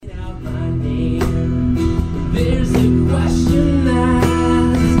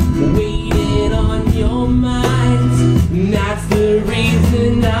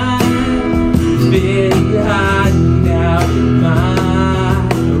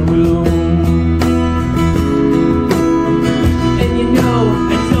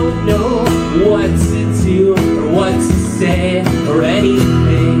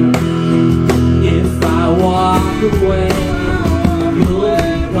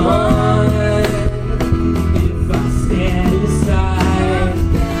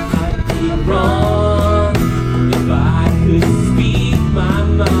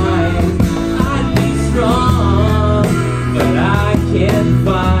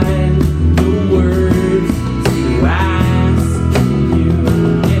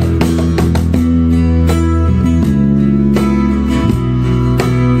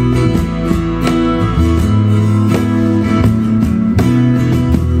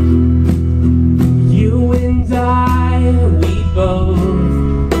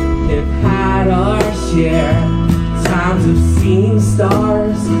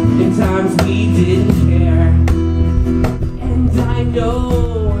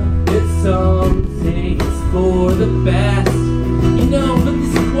know that some things for the best. You know, but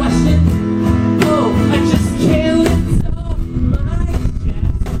this question, oh, I just can't lift off my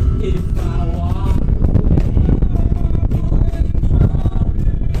chest if I walk away.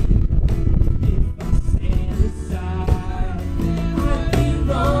 If I stand aside, I'd be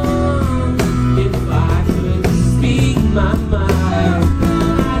wrong. If I could speak my mind,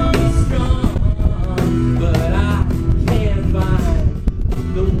 I'd be strong. But I can't find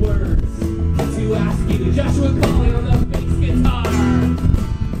the words to ask you. Joshua calling on the bass guitar.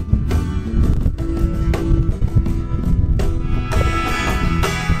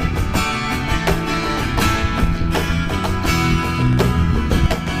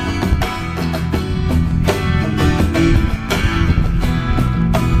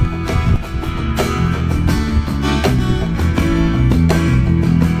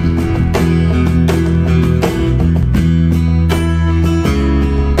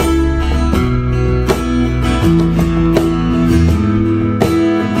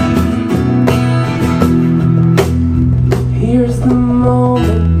 Here's the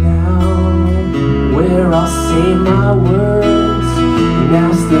moment now where I'll say my words and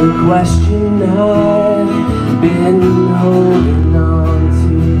ask the question I've been holding on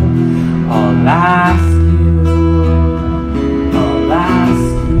to. I'll ask you, I'll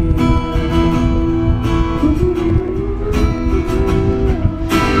ask you.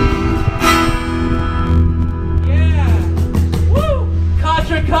 Yeah! Woo!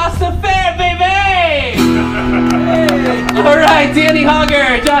 Contra Costa Fair, baby! Alright, Danny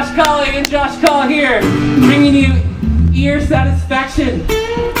Hogger, Josh Colley, and Josh Call here, bringing you ear satisfaction.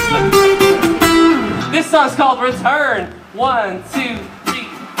 This song's called Return. 1, 2, 3,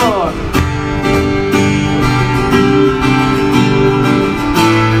 4.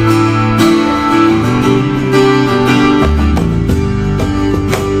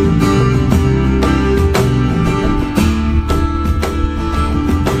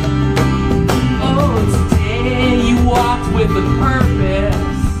 With a purpose,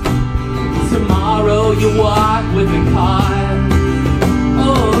 tomorrow you walk with a cause.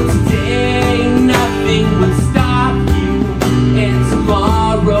 Oh, today nothing will stop you, and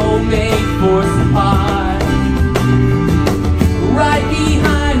tomorrow may force apart. Right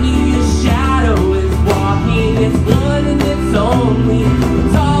behind you, your shadow is walking. It's one and it's only,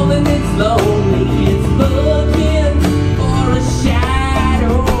 tall and it's lonely. It's looking for a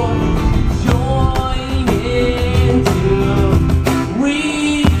shadow. Join in to return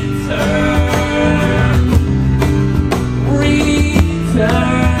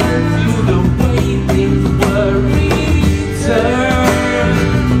to the way things were.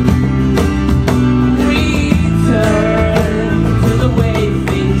 Return to the way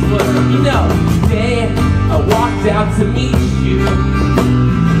things were. You know, today I walked out to meet you.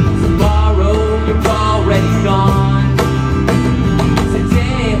 Tomorrow you're already gone.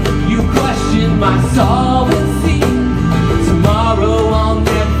 Today you question my solvency. Tomorrow I'll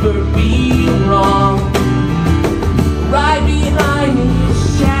never be wrong. Right behind me, your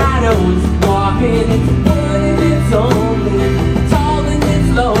shadow is walking. It's one and it's only, tall and it's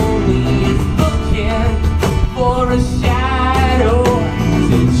lonely. It's looking for a shadow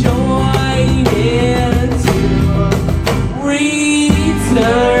to join in to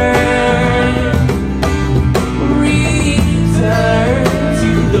return. Return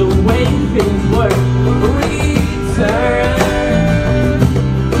to the way things were. Return.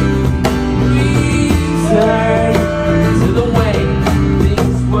 Return to the way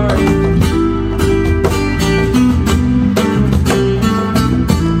things were.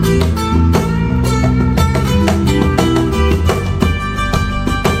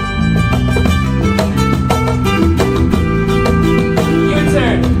 Your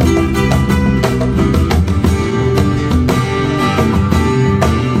turn.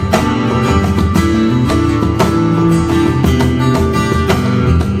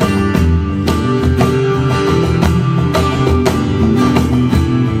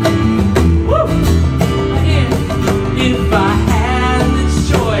 If I had the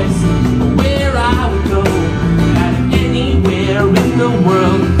choice where I would go, out of anywhere in the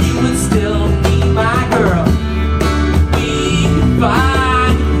world, you would still be my girl. We could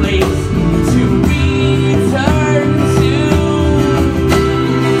find a place to return to.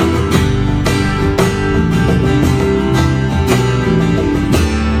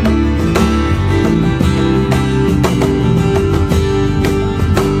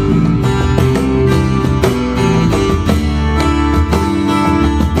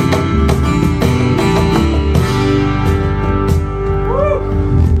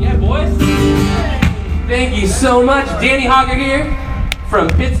 Thank you so much. Danny Hogger here. from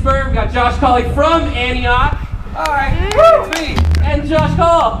Pittsburgh. We got Josh Colley from Antioch. All right, sweet. And Josh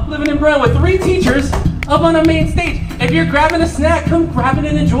Call, living in Brentwood. 3 teachers up on a main stage. If you're grabbing a snack, come grab it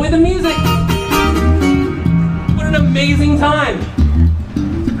and enjoy the music. What an amazing time.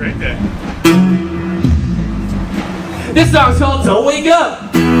 It's a great day. This song's called Don't Wake Up.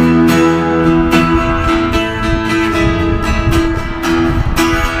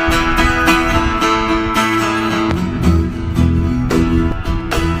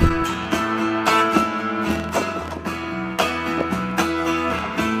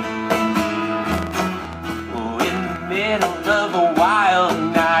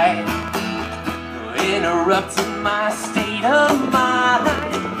 Interrupting my state of mind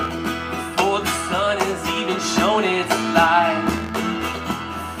before the sun has even shown its light.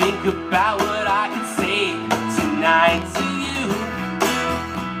 Think about what I could say tonight to you.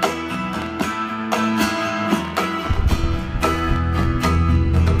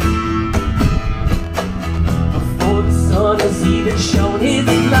 Before the sun has even shown its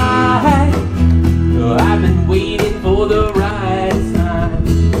light, I've been waiting for the right time.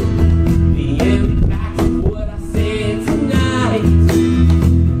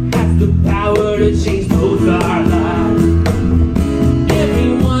 To change both our lives.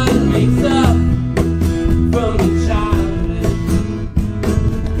 Everyone wakes up from the childhood.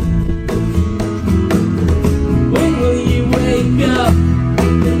 When will you wake up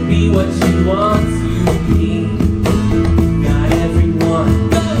and be what you want to be? Not everyone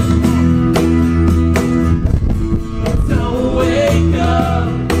does. Don't wake up.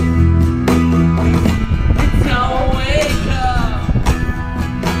 Don't wake up.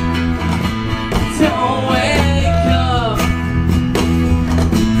 Don't wake up.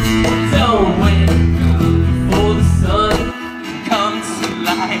 Don't wake up before the sun comes to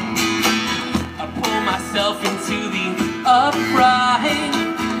light. I pull myself into the upright,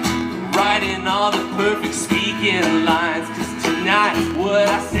 writing all the perfect speaking lines. 'Cause tonight what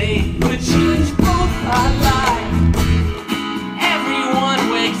I say would change both our lives. Everyone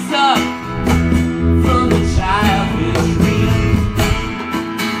wakes up from the childhood dream.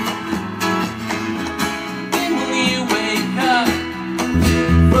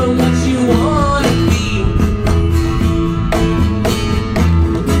 From what you wanna be.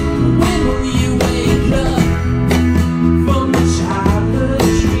 When will you wake up from the childhood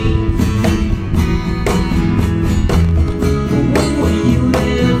dream? When will you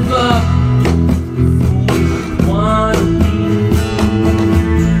live up for what you wanna be?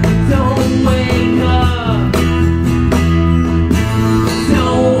 Don't wake up.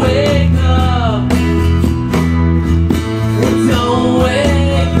 Don't wake up. Don't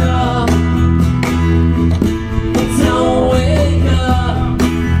wake up. Don't wake up.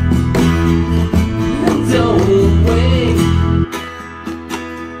 Don't wake.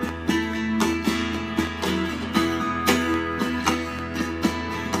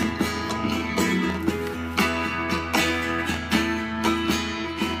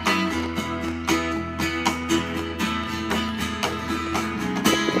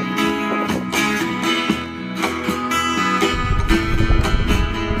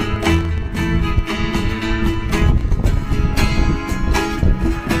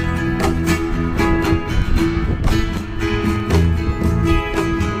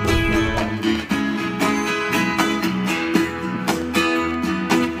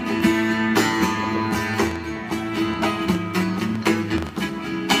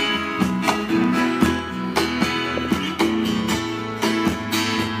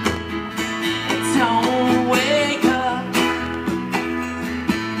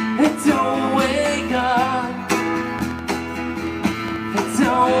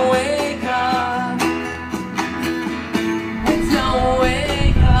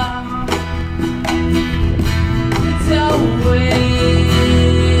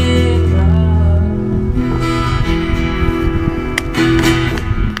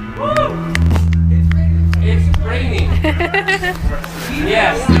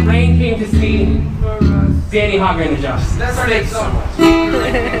 Yes, the rain came to see Danny Hogger and the Josh. That's our next song.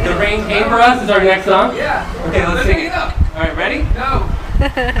 The rain came for us is our next song? Yeah. Okay, let's sing it. Up. All right, ready? No.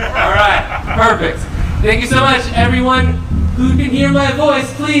 All right, perfect. Thank you so much, everyone who can hear my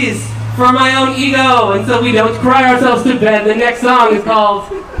voice, please, for my own ego, and so we don't cry ourselves to bed. The next song is called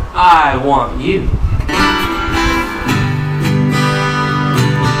I Want You.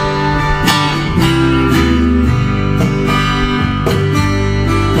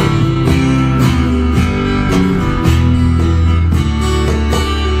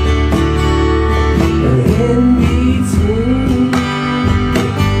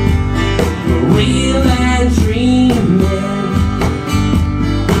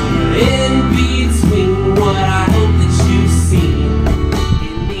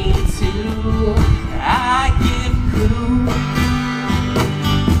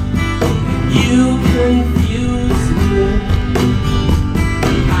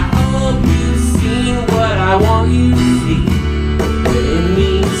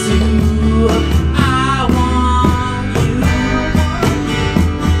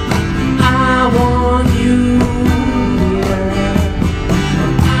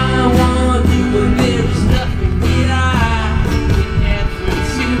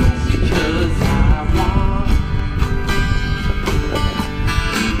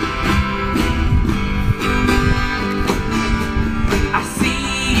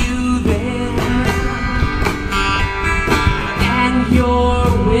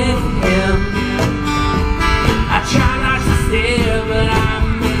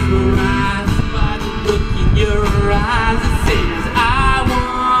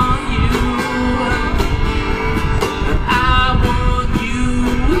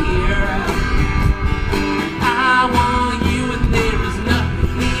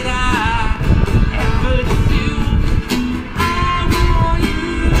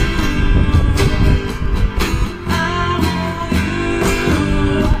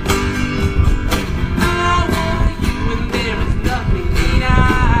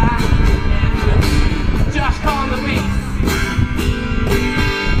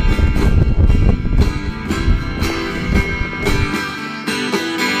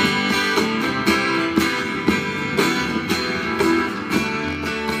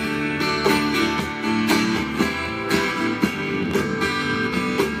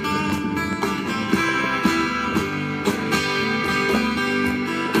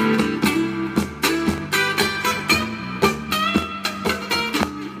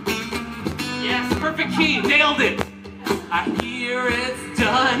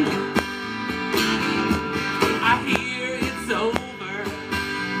 done. I hear it's over.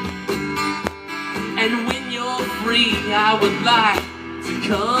 And when you're free, I would like to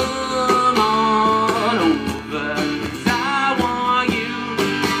come on over. 'Cause I want you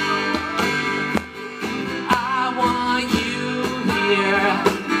here.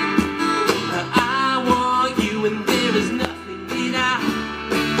 I want you, and there is nothing that I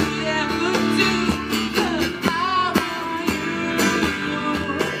could ever do. 'Cause I want you.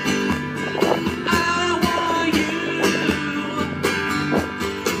 I want you.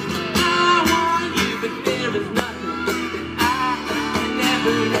 I want you, but there is nothing that I can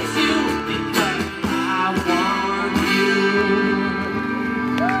ever do because I want you.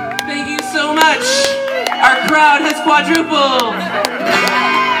 Thank you so much. Our crowd has quadrupled.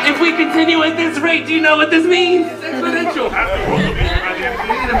 If we continue at this rate, do you know what this means? It's exponential. We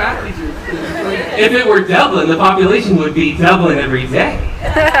need a math teacher. If it were Dublin, the population would be doubling every day.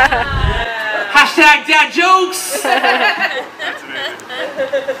 Hashtag dad jokes. I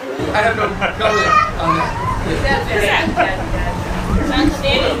have no comment on that.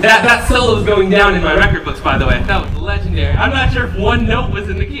 That solo is going down in my record books, by the way. That was legendary. I'm not sure if one note was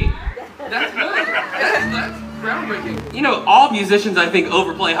in the key. That's good. That's groundbreaking. You know, all musicians, I think,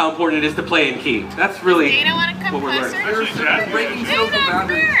 overplay how important it is to play in key. That's really Dana, want to come what we're closer? learning. We're breaking This is social not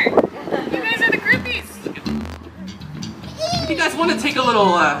boundaries. fair. You guys are the groupies. You guys want to take a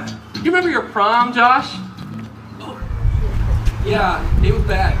little, you remember your prom, Josh? Yeah, it was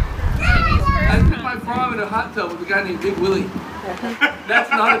bad. I took my prom in a hot tub with a guy named Big Willie. That's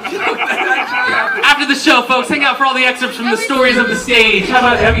not a joke. That actually happened. After the show, folks, hang out for all the excerpts from the stories of the stage. How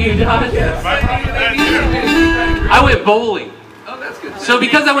about you, Josh? I went bowling. Oh, that's good. So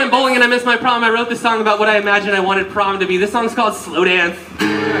because I went bowling and I missed my prom, I wrote this song about what I imagined I wanted prom to be. This song's called Slow Dance.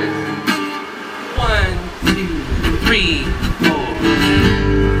 1, 2, 3, 4.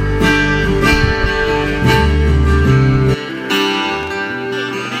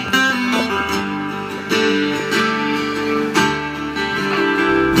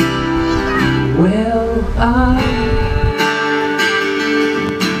 Well, I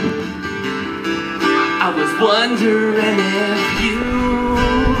was wondering if you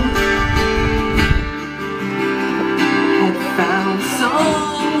had found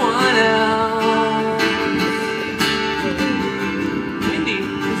someone else. Windy,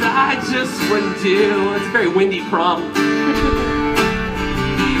 'cause I just wouldn't do. It's a very windy prom.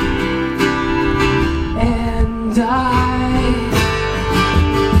 And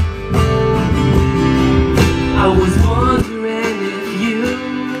I was wondering if you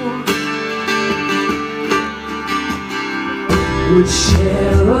would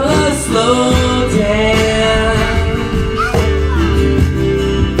share a slow dance.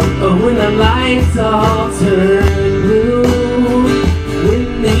 Oh, when the lights all turn blue, when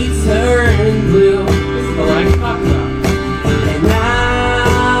they turn blue. This is the line we talked about. And now,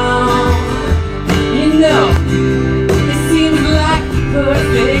 you know, it seems like the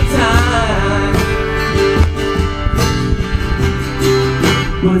perfect time.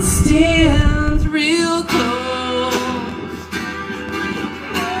 But stands real close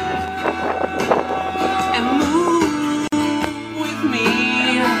and move with me,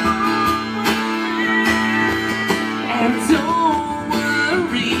 and don't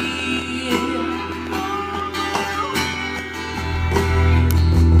worry,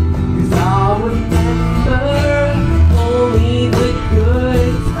 'cause I'll remember only the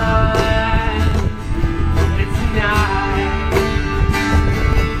good times. It's tonight.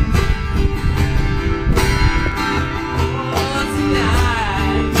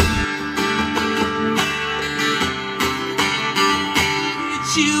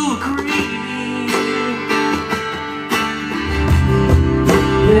 You agree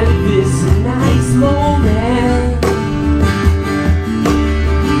that this nice moment,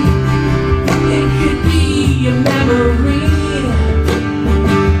 it could be a memory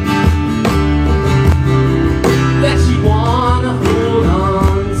that you wanna hold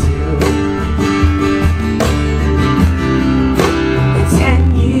on to. And 10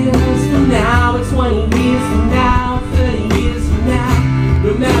 years from now, or 20 years from now, 30 years from now,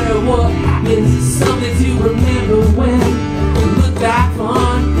 no matter what happens, it's something to remember when we look back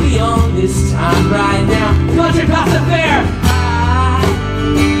on beyond this time right now. Contra, Costa, fair.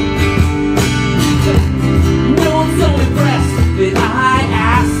 No, I'm so impressed that I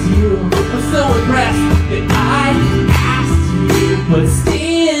asked you. I'm so impressed that I asked you, but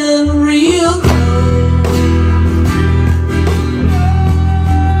stand real close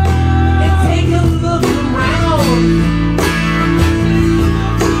and take a look around.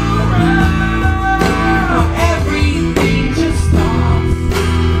 Everything just stops.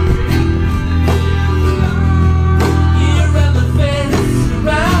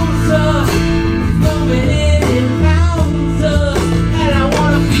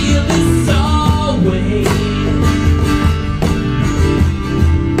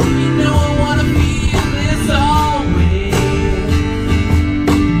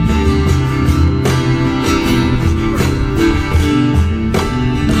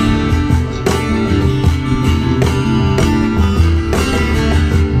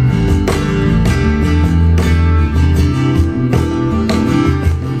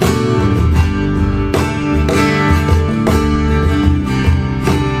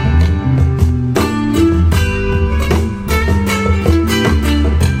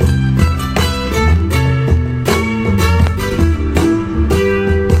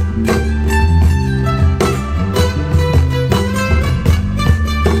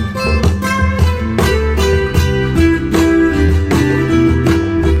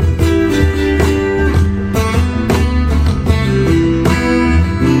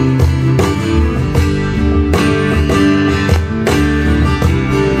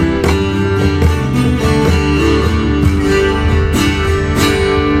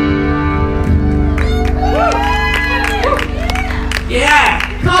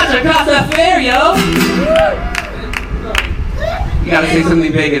 gotta say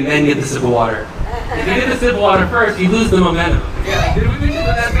something big and then get the sip of water. If you get the sip of water first, you lose the momentum. Yeah, did we mention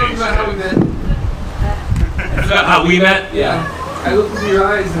that thing about how we met? It's about how we met? Yeah. I looked into your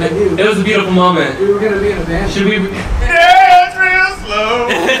eyes and I knew. It was a beautiful moment. We were going to be in a band. Should we? Yeah, it's real slow.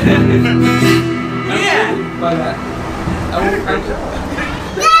 Yeah! By that.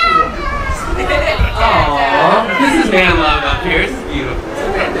 Aww. This is man love up here. This is beautiful.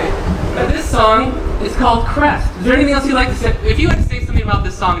 This song is called Crest. Is there anything else you'd like to say? If you had to say something about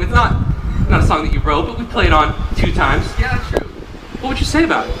this song, it's not a song that you wrote, but we played on 2 times. Yeah, true. What would you say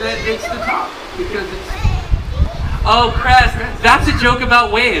about it? That it's the top because it's. Oh, Crest. That's a joke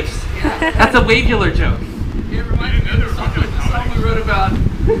about waves. Yeah. That's a wavular joke. It reminded me of the song we wrote about.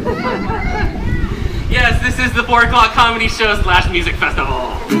 Yes, this is the 4 o'clock comedy show / music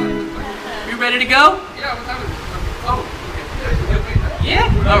festival. You ready to go? Yeah, what time is it? Oh, okay.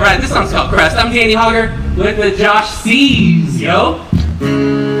 Yeah. All right, this song's called Crest. I'm Danny Hogger with the Josh C's, yo.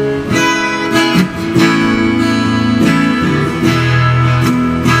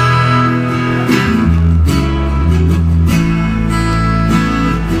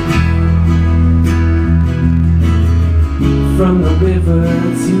 From the river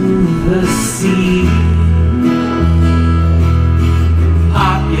to the sea,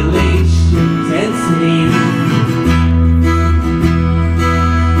 population density.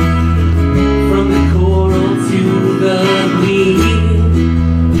 From the coral to the bleed,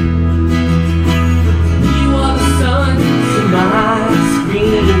 you are the sun to my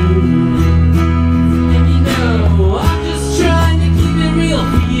screen. And you know, I'm just trying to keep it real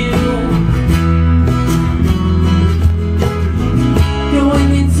for you.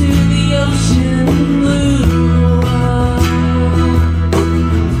 Going into the ocean blue,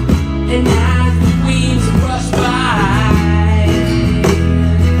 and as the waves rush by,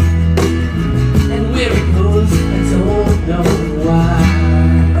 and where it goes, I don't know why.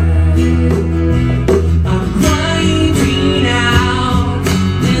 I'm grinding out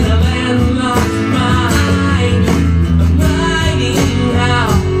in a landlocked mind. I'm riding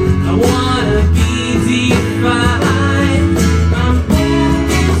out, I wanna be defined.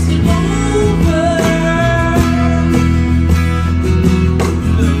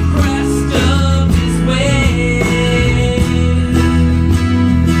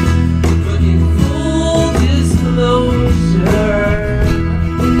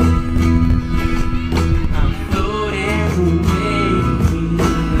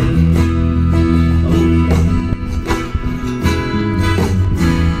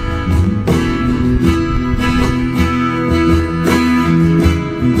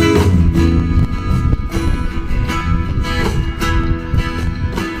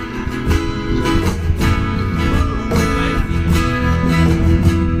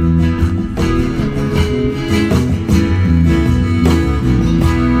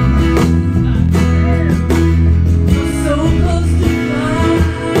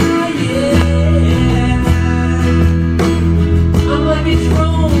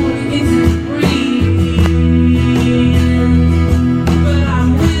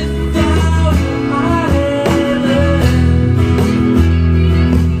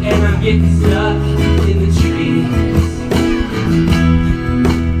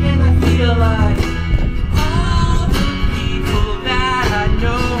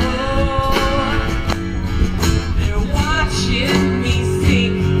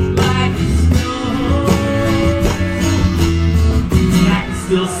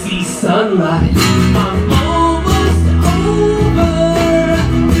 Still see sunlight. I'm almost over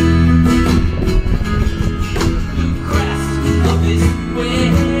the crest of this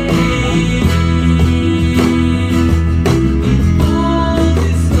wave. In full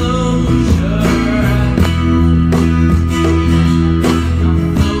disclosure, I'm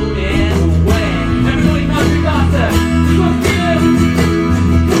floating away. Everybody come to Costa. You go through.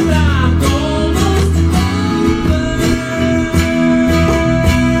 'Cause I'm almost over.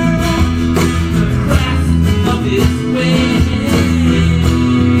 This way,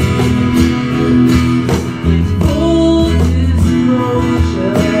 in full disclosure,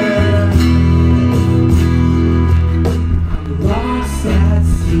 I'm lost at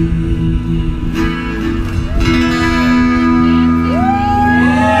sea.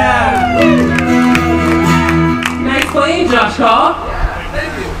 Yeah. Nice playing, Josh Call.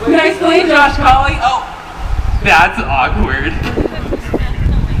 Nice playing, Josh Colley. Oh, that's awkward.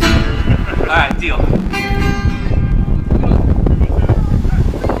 All right, deal.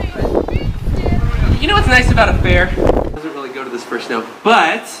 You know what's nice about a fair? It doesn't really go to this first note,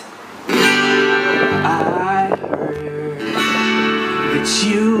 but I heard that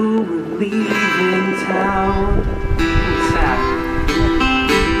you were leaving town. It's sad.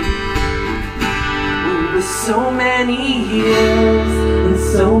 So many years and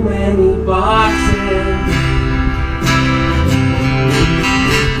so many boxes.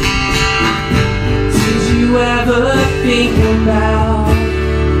 Did you ever think about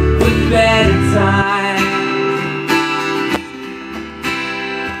the better times?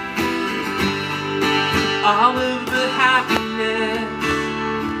 All of the happiness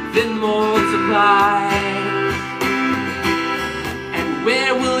that multiplies. And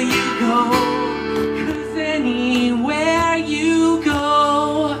where will you go? 'Cause anywhere you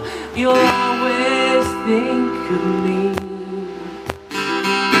go, you'll always think of me.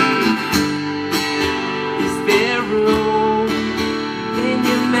 Is there room in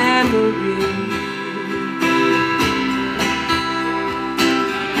your memory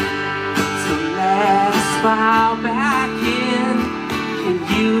to let a smile back in? Can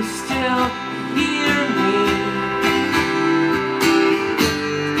you still hear me?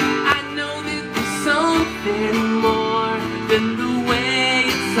 I know that there's something more than the way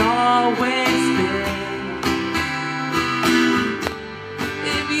it's always been.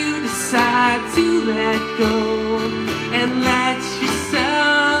 If you decide to let go and let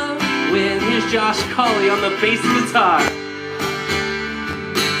yourself win. Here's Josh Colley on the bass guitar.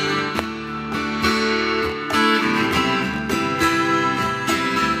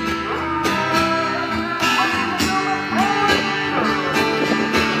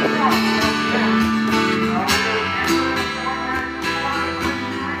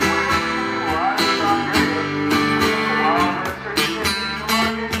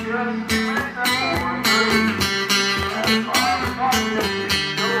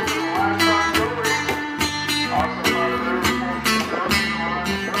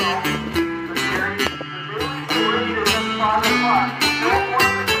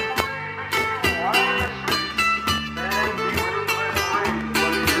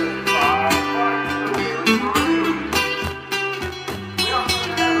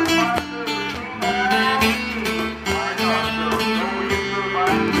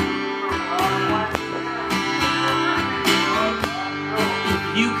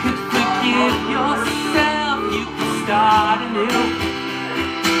 You could forgive yourself, you could start anew.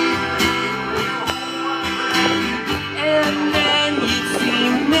 And then you'd see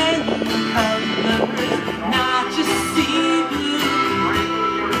many colors, not just see blue.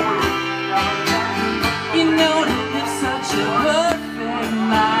 You know, to live such a perfect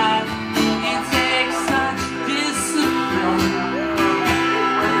life, it takes such discipline.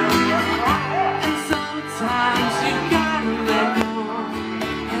 And sometimes you gotta let go.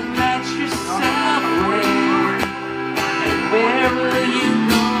 Where will you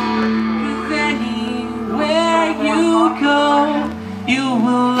go? 'Cause anywhere you go, you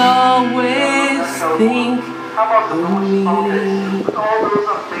will always think of me.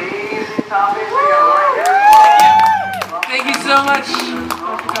 Thank you so much,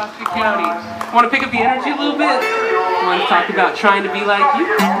 Costa County. Want to pick up the energy a little bit? Want to talk about trying to be like you?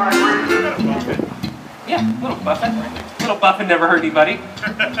 Yeah, little buffin. Little buffin never hurt anybody.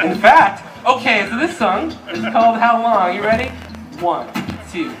 In fact, okay, so this song is called How Long? You ready? 1,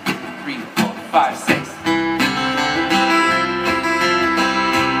 2, 3, 4, 5, 6.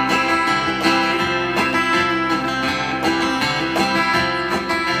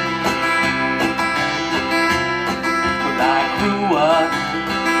 Well, I grew up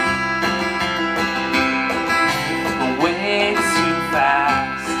way too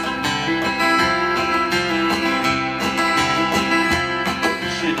fast.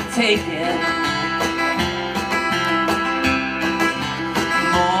 Should have taken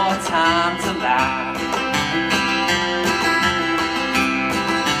more time to laugh.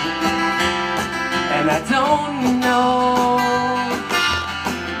 And I don't know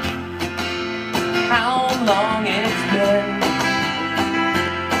how long it's been.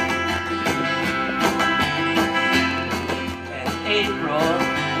 And April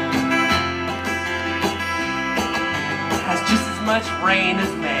has just as much rain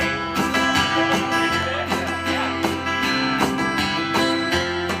as May.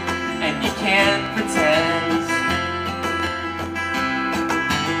 Can't pretend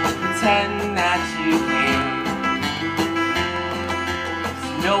that you care.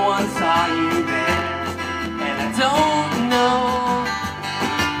 'Cause no one saw you there. And I don't know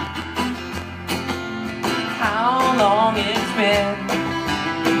how long it's been.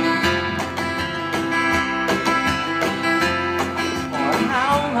 Or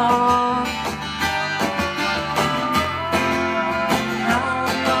how long.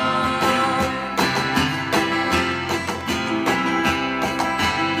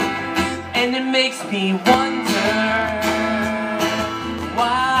 And it makes me wonder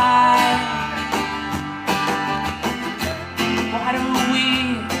why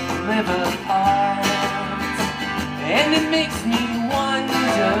live apart, and it makes me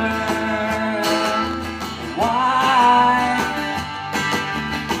wonder why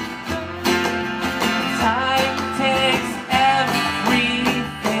time takes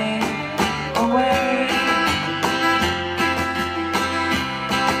everything away.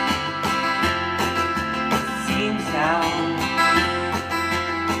 It seems now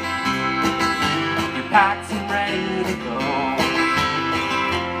you're packed and ready to go.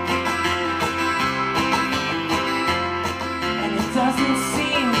 Doesn't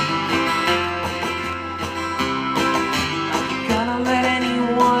seem like you're gonna let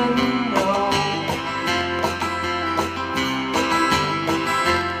anyone know.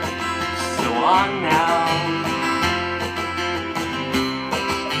 So on now,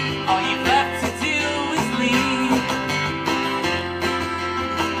 all you've left to do is leave,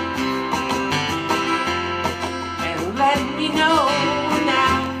 and let me know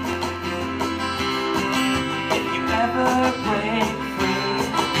now if you ever break.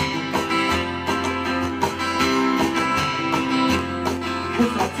 I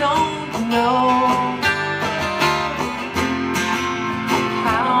don't know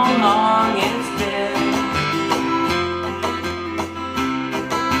how long it's been,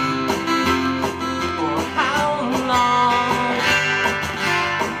 or how long,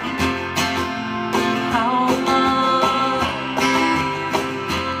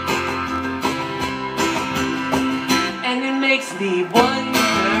 and it makes me wonder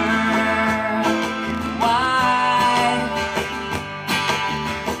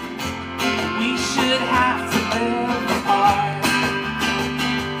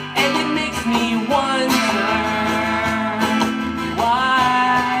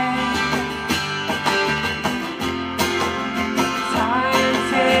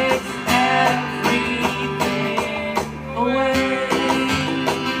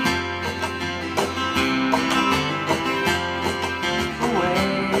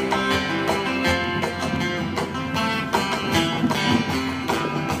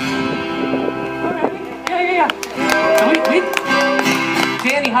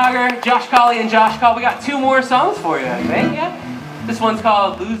Josh Colley and Josh Call. We got 2 more songs for you, I think, yeah? This one's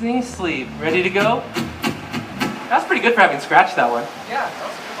called Losing Sleep. Ready to go? That's pretty good for having scratched that one. Yeah, that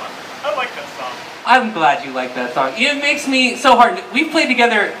was a good one. I like that song. I'm glad you like that song. It makes me so hard. We've played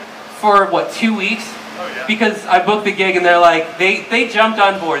together for, what, 2 weeks? Oh, yeah. Because I booked the gig and they're like, they jumped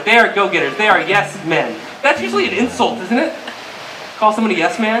on board. They are go-getters. They are yes men. That's usually an insult, isn't it? Call someone a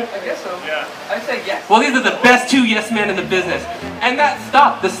yes man? I guess so. Yeah. I say yes. Well, these are the best 2 yes men in the business. And that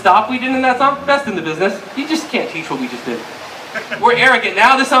stop, the stop we did in that song, best in the business. You just can't teach what we just did. We're arrogant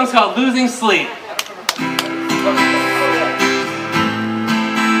now. This song's called Losing Sleep.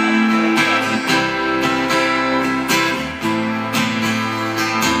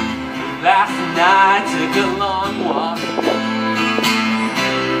 Last night took a long walk,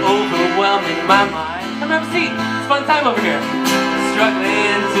 overwhelming my mind. Come have a seat. It's a fun time over here.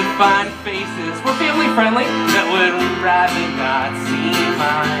 Struggling to find faces, we're family friendly, that would rather not see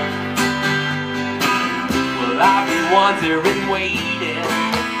mine. Well, I've been wandering, waiting,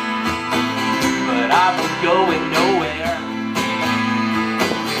 but I've been going nowhere.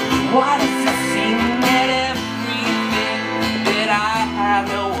 Why does it seem that everything that I have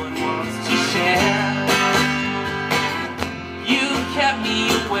no one wants to share? You kept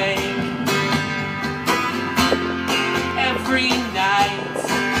me awake every night.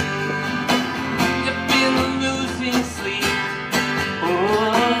 You've been losing sleep.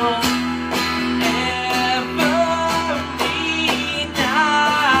 Oh, every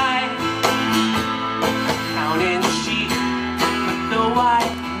night. Counting sheep, but though I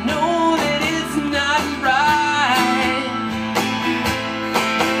know that it's not right,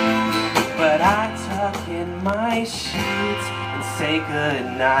 but I tuck in my sheets and say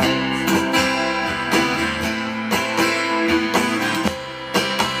goodnight.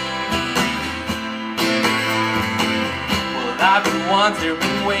 I've been wandering,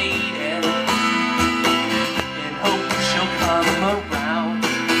 waiting, in hope that she'll come around.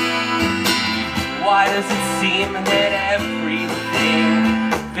 Why does it seem that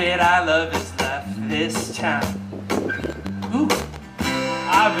everything that I love has left this town? Ooh,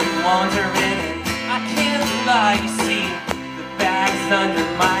 I've been wandering and I can't lie, you see, the bag's under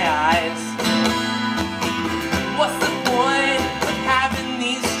my eyes. What's the point of having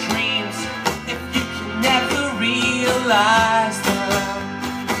these dreams if you can never realize them?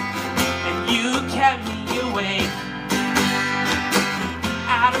 And you kept me awake,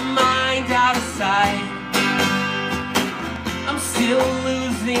 out of mind, out of sight. I'm still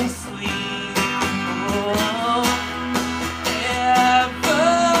losing sleep. Oh,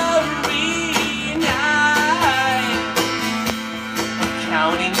 every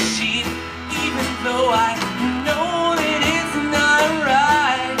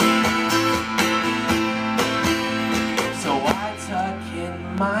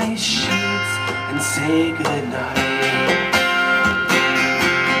my sheets and say goodnight.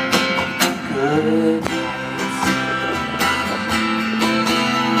 Good night.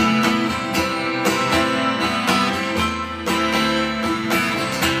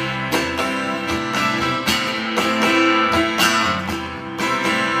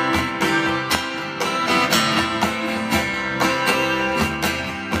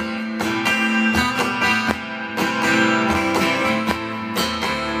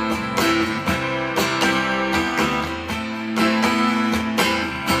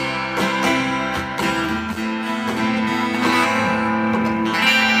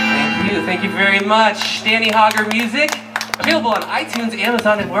 Thank you very much. Danny Hogger Music, available on iTunes,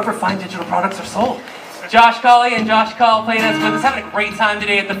 Amazon, and wherever fine digital products are sold. Josh Colley and Josh Call playing us with us, having a great time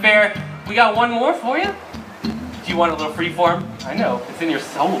today at the fair. We got one more for you. Do you want a little freeform? I know, it's in your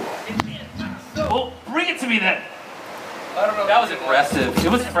soul. Well, bring it to me then. I don't know. That was aggressive. It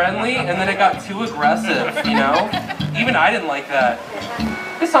was friendly, and then it got too aggressive, you know? Even I didn't like that.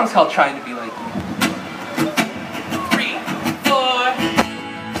 This song's called Trying to Be Like You. 3, 4.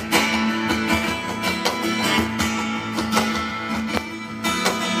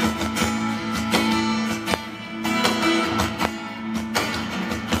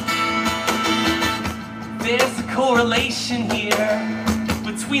 There's a correlation here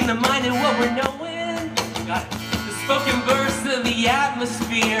between the mind and what we're knowing. Got it. The spoken burst of the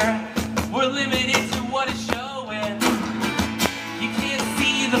atmosphere. We're limited to what is showing. You can't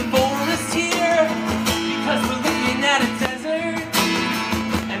see the forest here because we're looking at a desert.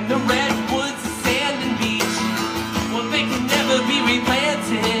 And the redwoods, sand and beach, well, they can never be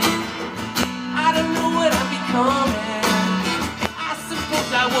replanted. I don't know what I'm becoming. I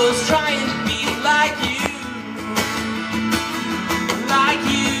suppose I was trying to be like you. Like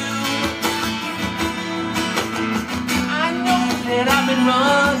you. I know that I've been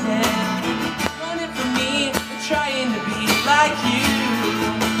running from me and trying to be like you.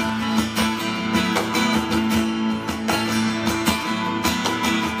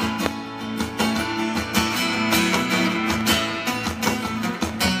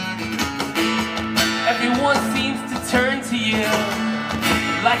 Everyone seems to turn to you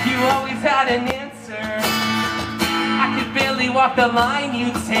like you always had an answer. I could barely walk the line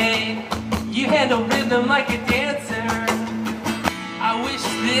you take. You handle rhythm like a dancer. I wish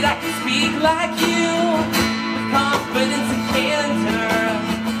that I could speak like you with confidence and candor.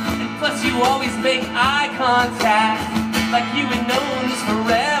 And plus you always make eye contact like you had known this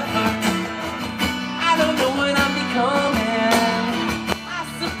forever. I don't know what I'm becoming. I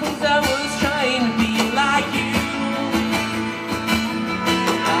suppose I was trying to be like you.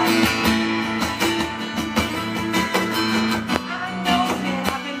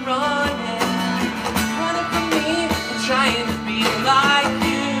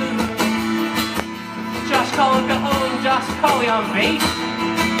 Josh Colley on bass.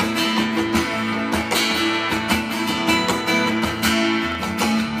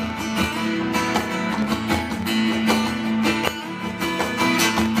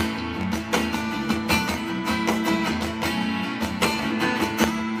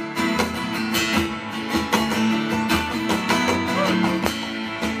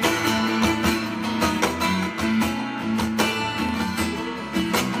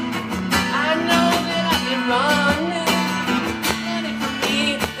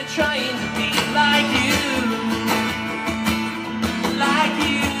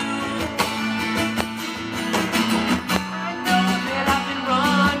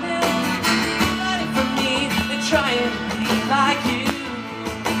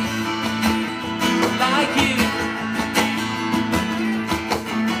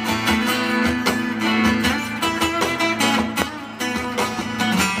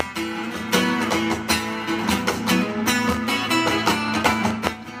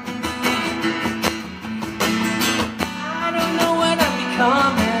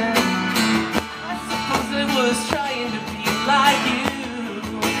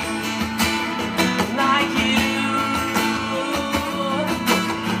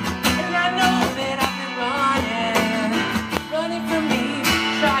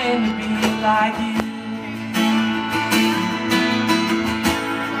 Like you.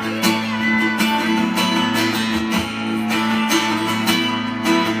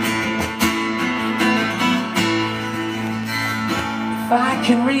 If I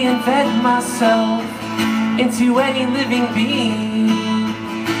can reinvent myself into any living being,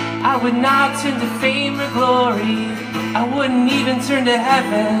 I would not turn to fame or glory. I wouldn't even turn to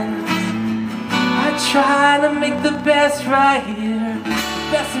heaven. I'd try to make the best right here,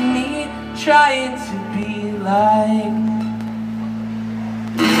 the best of me, trying to be like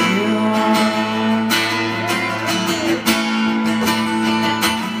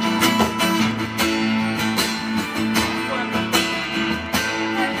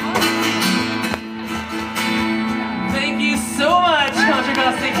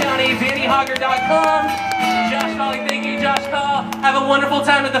fair.com. Josh calling, thank you, Josh Call. Have a wonderful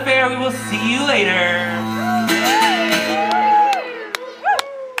time at the fair. We will see you later.